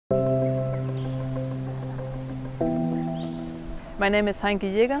My name is Heinke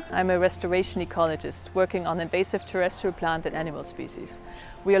Jäger. I'm a restoration ecologist working on invasive terrestrial plant and animal species.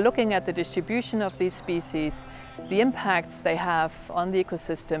 We are looking at the distribution of these species, the impacts they have on the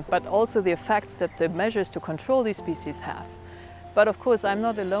ecosystem, but also the effects that the measures to control these species have. But of course, I'm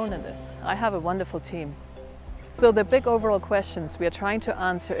not alone in this. I have a wonderful team. So the big overall questions we are trying to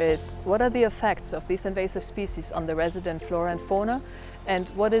answer is, what are the effects of these invasive species on the resident flora and fauna, and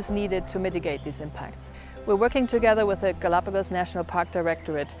what is needed to mitigate these impacts? We're working together with the Galapagos National Park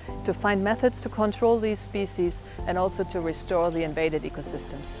Directorate to find methods to control these species and also to restore the invaded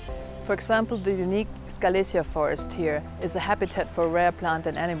ecosystems. For example, the unique Scalesia forest here is a habitat for rare plant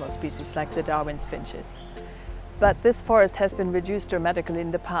and animal species like the Darwin's finches. But this forest has been reduced dramatically in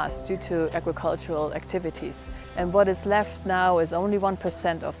the past due to agricultural activities, and what is left now is only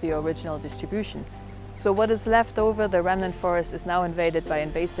 1% of the original distribution. So what is left over, the remnant forest, is now invaded by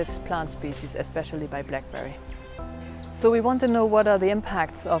invasive plant species, especially by blackberry. So we want to know what are the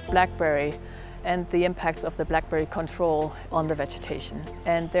impacts of blackberry and the impacts of the blackberry control on the vegetation.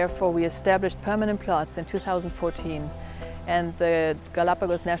 And therefore we established permanent plots in 2014. And the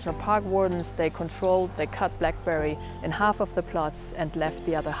Galapagos National Park wardens, they cut blackberry in half of the plots and left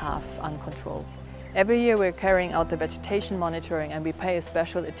the other half uncontrolled. Every year we're carrying out the vegetation monitoring and we pay a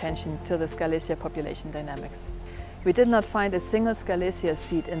special attention to the Scalesia population dynamics. We did not find a single Scalesia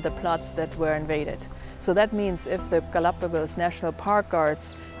seed in the plots that were invaded. So that means if the Galapagos National Park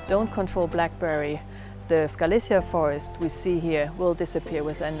guards don't control blackberry, the Scalesia forest we see here will disappear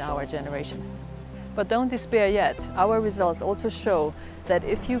within our generation. But don't despair yet. Our results also show that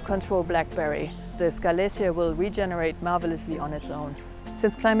if you control blackberry, the Scalesia will regenerate marvelously on its own.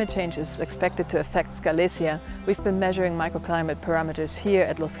 Since climate change is expected to affect Scalesia, we've been measuring microclimate parameters here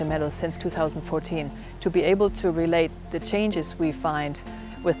at Los Gemelos since 2014 to be able to relate the changes we find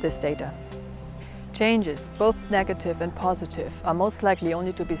with this data. Changes, both negative and positive, are most likely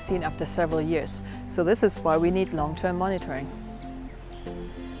only to be seen after several years. So this is why we need long-term monitoring.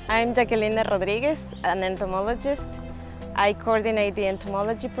 I'm Jacqueline Rodriguez, an entomologist. I coordinate the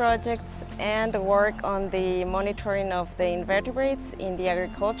entomology projects and work on the monitoring of the invertebrates in the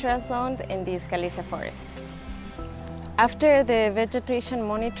agricultural zone in the Scalesia forest. After the vegetation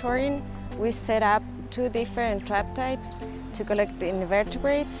monitoring, we set up 2 different trap types to collect the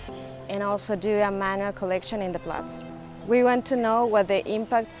invertebrates and also do a manual collection in the plots. We want to know what the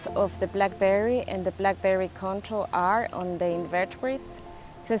impacts of the blackberry and the blackberry control are on the invertebrates,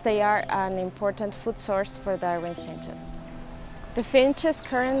 since they are an important food source for Darwin's finches. The finches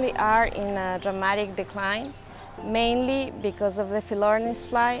currently are in a dramatic decline, mainly because of the Philornis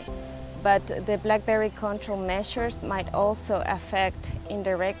fly, but the blackberry control measures might also affect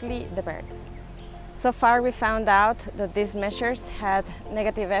indirectly the birds. So far we found out that these measures had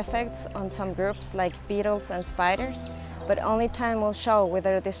negative effects on some groups like beetles and spiders, but only time will show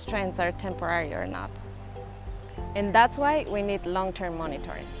whether these trends are temporary or not. And that's why we need long-term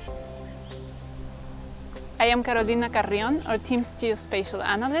monitoring. I am Carolina Carrion, our team's geospatial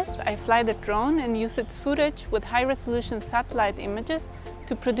analyst. I fly the drone and use its footage with high-resolution satellite images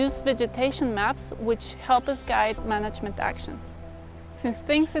to produce vegetation maps which help us guide management actions. Since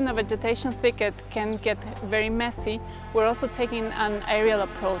things in a vegetation thicket can get very messy, we're also taking an aerial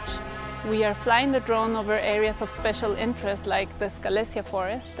approach. We are flying the drone over areas of special interest like the Scalesia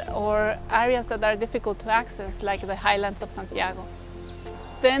forest or areas that are difficult to access like the highlands of Santiago.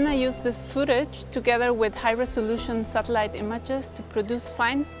 Then I use this footage together with high-resolution satellite images to produce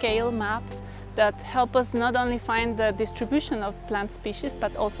fine-scale maps that help us not only find the distribution of plant species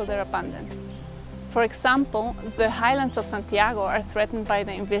but also their abundance. For example, the highlands of Santiago are threatened by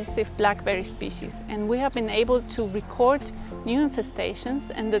the invasive blackberry species, and we have been able to record new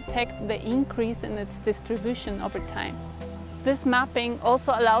infestations and detect the increase in its distribution over time. This mapping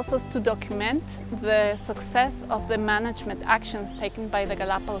also allows us to document the success of the management actions taken by the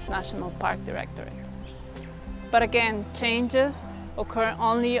Galapagos National Park Directorate. But again, changes occur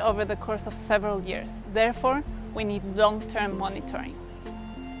only over the course of several years. Therefore, we need long-term monitoring.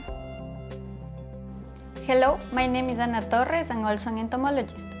 Hello, my name is Ana Torres and also an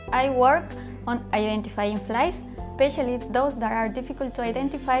entomologist. I work on identifying flies, especially those that are difficult to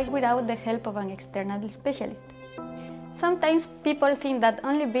identify without the help of an external specialist. Sometimes people think that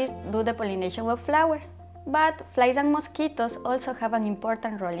only bees do the pollination of flowers, but flies and mosquitoes also have an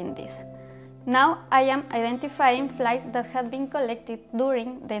important role in this. Now I am identifying flies that have been collected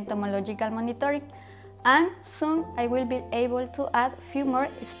during the entomological monitoring, and soon I will be able to add a few more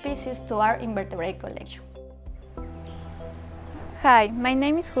species to our invertebrate collection. Hi, my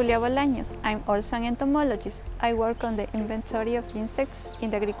name is Julia Bolaños. I'm also an entomologist. I work on the inventory of insects in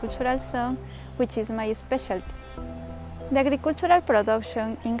the agricultural zone, which is my specialty. The agricultural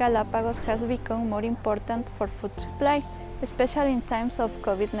production in Galapagos has become more important for food supply, especially in times of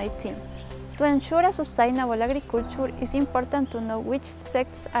COVID-19. To ensure a sustainable agriculture, it's important to know which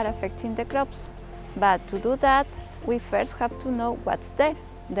insects are affecting the crops. But to do that, we first have to know what's there.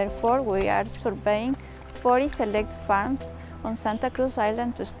 Therefore, we are surveying 40 select farms on Santa Cruz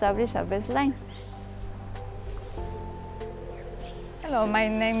Island to establish a baseline. Hello, my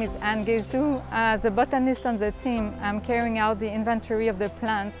name is Anne Gezou. As a botanist on the team, I'm carrying out the inventory of the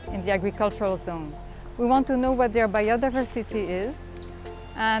plants in the agricultural zone. We want to know what their biodiversity is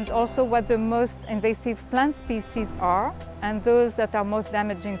and also what the most invasive plant species are and those that are most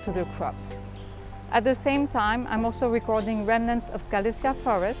damaging to the crops. At the same time, I'm also recording remnants of Scalesia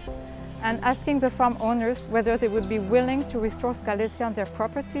forests and asking the farm owners whether they would be willing to restore Scalesia on their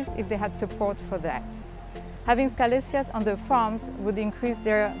properties if they had support for that. Having Scalesias on the farms would increase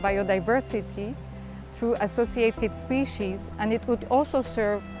their biodiversity through associated species, and it would also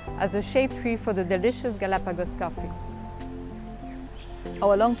serve as a shade tree for the delicious Galapagos coffee.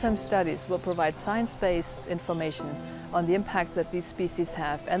 Our long-term studies will provide science-based information on the impacts that these species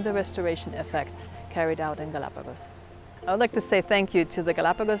have and the restoration effects carried out in Galapagos. I would like to say thank you to the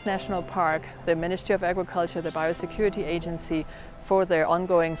Galapagos National Park, the Ministry of Agriculture, the Biosecurity Agency for their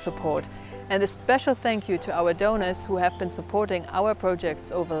ongoing support. And a special thank you to our donors who have been supporting our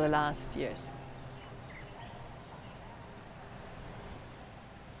projects over the last years.